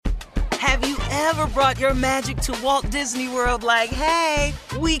Have you ever brought your magic to Walt Disney World like, hey,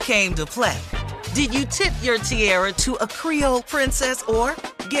 we came to play? Did you tip your tiara to a Creole princess or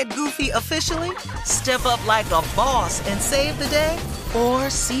get goofy officially? Step up like a boss and save the day? Or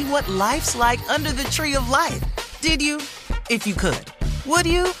see what life's like under the tree of life? Did you? If you could. Would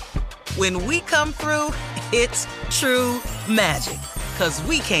you? When we come through, it's true magic. 'Cause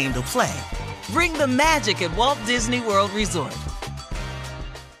we came to play. Bring the magic at Walt Disney World Resort.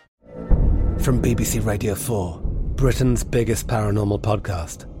 From BBC Radio 4, Britain's biggest paranormal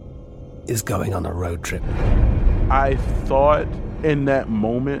podcast is going on a road trip. I thought in that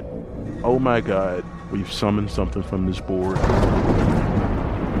moment, oh my God, we've summoned something from this board.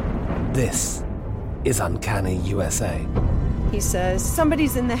 This is Uncanny USA. He says,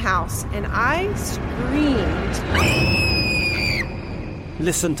 somebody's in the house, and I screamed.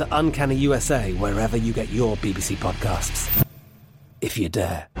 Listen to Uncanny USA wherever you get your BBC podcasts, if you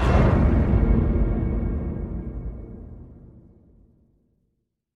dare.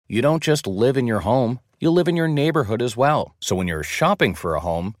 You don't just live in your home, you live in your neighborhood as well. So when you're shopping for a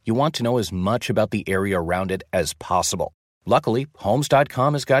home, you want to know as much about the area around it as possible. Luckily,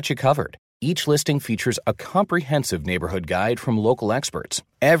 Homes.com has got you covered. Each listing features a comprehensive neighborhood guide from local experts.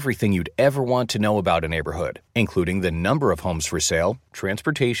 Everything you'd ever want to know about a neighborhood, including the number of homes for sale,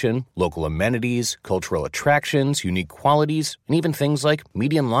 transportation, local amenities, cultural attractions, unique qualities, and even things like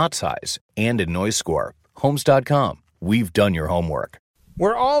median lot size and a noise score. Homes.com. We've done your homework.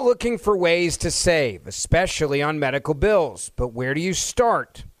 We're all looking for ways to save, especially on medical bills. But where do you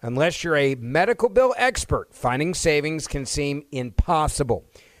start? Unless you're a medical bill expert, finding savings can seem impossible.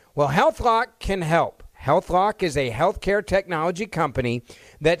 Well, HealthLock can help. HealthLock is a healthcare technology company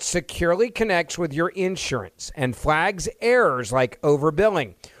that securely connects with your insurance and flags errors like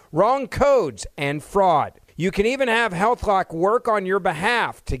overbilling, wrong codes, and fraud. You can even have HealthLock work on your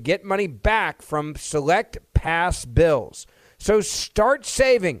behalf to get money back from select past bills. So start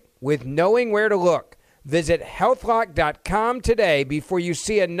saving with knowing where to look. Visit healthlock.com today before you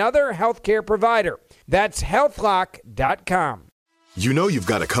see another healthcare provider. That's healthlock.com. You know you've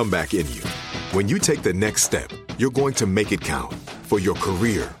got a comeback in you. When you take the next step, you're going to make it count. For your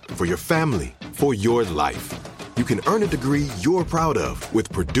career, for your family, for your life. You can earn a degree you're proud of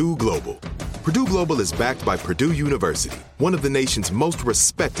with Purdue Global. Purdue Global is backed by Purdue University, one of the nation's most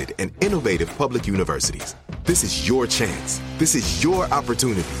respected and innovative public universities. This is your chance. This is your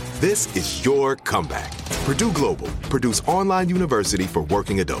opportunity. This is your comeback. Purdue Global, Purdue's online university for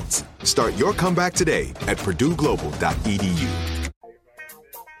working adults. Start your comeback today at purdueglobal.edu.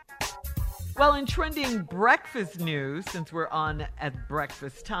 Well, in trending breakfast news, since we're on at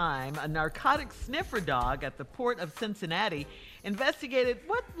breakfast time, a narcotic sniffer dog at the port of Cincinnati investigated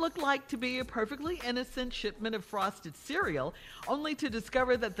what looked like to be a perfectly innocent shipment of frosted cereal, only to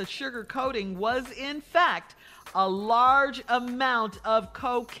discover that the sugar coating was, in fact, a large amount of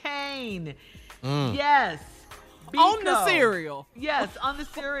cocaine. Yes. Biko. On the cereal. Yes, on the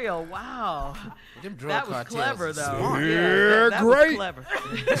cereal. Wow. Them drug That was cartels clever, are though. smart. That great. Was clever.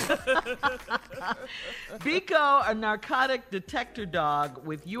 Biko, a narcotic detector dog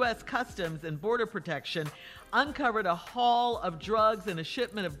with U.S. Customs and Border Protection, uncovered a haul of drugs and a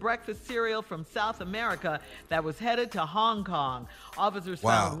shipment of breakfast cereal from South America that was headed to Hong Kong. Officers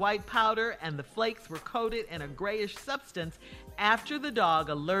found white powder, and the flakes were coated in a grayish substance after the dog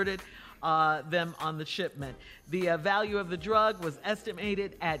alerted them on the shipment. The value of the drug was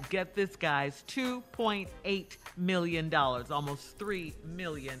estimated at, get this guys, $2.8 million, almost $3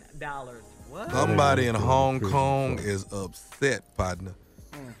 million. What? Somebody in Hong Kong is upset, partner.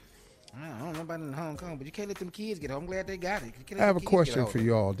 I don't know about in Hong Kong, but you can't let them kids get home. I'm glad they got it. I have a question for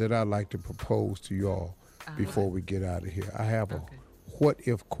y'all that I'd like to propose to y'all before we get out of here. I have a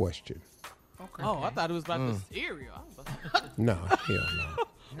what-if question. Okay. Oh, I thought it was about the cereal. No, hell no.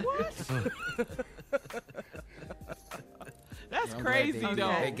 What? That's crazy,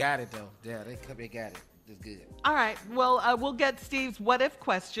 though. They got it, though. Yeah, they got it. It's good. All right. Well, we'll get Steve's what-if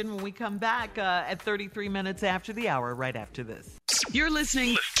question when we come back at 33 minutes after the hour, right after this. You're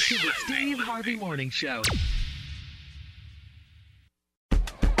listening to the Steve Harvey Morning Show.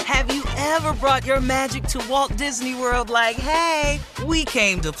 Have you ever brought your magic to Walt Disney World like, hey, we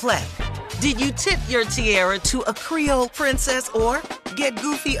came to play? Did you tip your tiara to a Creole princess or get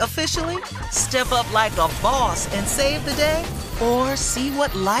goofy officially? Step up like a boss and save the day? Or see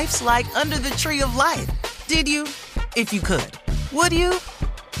what life's like under the tree of life? Did you? If you could. Would you?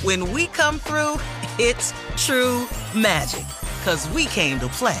 When we come through, it's true magic. 'Cause we came to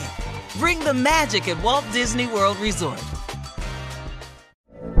play. Bring the magic at Walt Disney World Resort.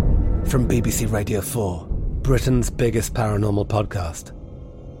 From BBC Radio 4, Britain's biggest paranormal podcast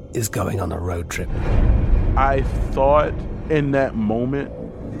is going on a road trip. I thought in that moment,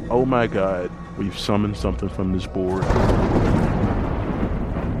 oh my God, we've summoned something from this board.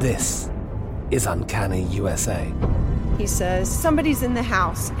 This is Uncanny USA. He says, somebody's in the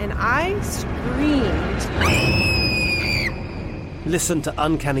house, and I screamed. Listen to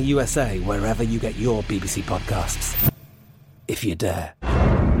Uncanny USA wherever you get your BBC podcasts, if you dare.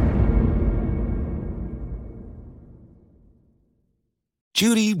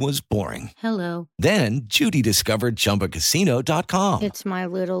 Judy was boring. Hello. Then Judy discovered ChumbaCasino.com. It's my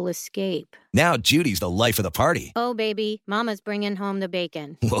little escape. Now Judy's the life of the party. Oh, baby, mama's bringing home the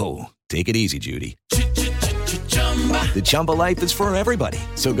bacon. Whoa, take it easy, Judy. The Chumba life is for everybody.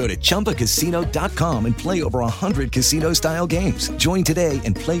 So go to ChumbaCasino.com and play over 100 casino-style games. Join today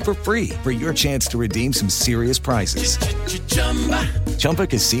and play for free for your chance to redeem some serious prizes.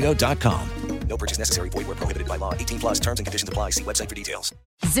 ChumbaCasino.com. No purchase necessary. Void where prohibited by law. 18 plus terms and conditions apply. See website for details.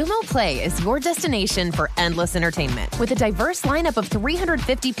 Xumo Play is your destination for endless entertainment. With a diverse lineup of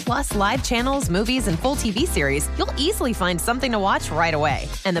 350 plus live channels, movies, and full TV series, you'll easily find something to watch right away.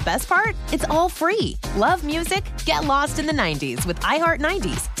 And the best part? It's all free. Love music? Get lost in the 90s with iHeart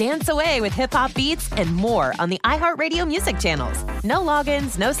 90s. Dance away with hip-hop beats and more on the iHeartRadio music channels. No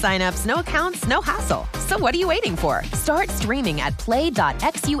logins, no signups, no accounts, no hassle. So what are you waiting for? Start streaming at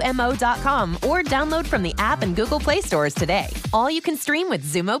play.xumo.com or download from the app and Google Play stores today. All you can stream with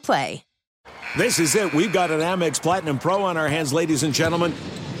Xumo Play. This is it. We've got an Amex Platinum Pro on our hands, ladies and gentlemen.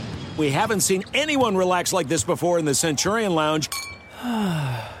 We haven't seen anyone relax like this before in the Centurion Lounge.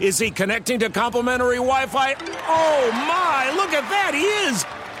 Is he connecting to complimentary Wi-Fi? Oh, my! Look at that! He is!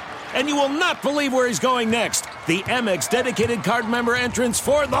 And you will not believe where he's going next. The Amex dedicated card member entrance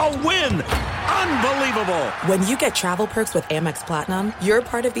for the win! Unbelievable! When you get travel perks with Amex Platinum, you're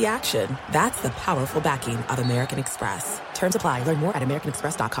part of the action. That's the powerful backing of American Express. Terms apply. Learn more at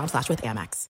americanexpress.com/withAmex.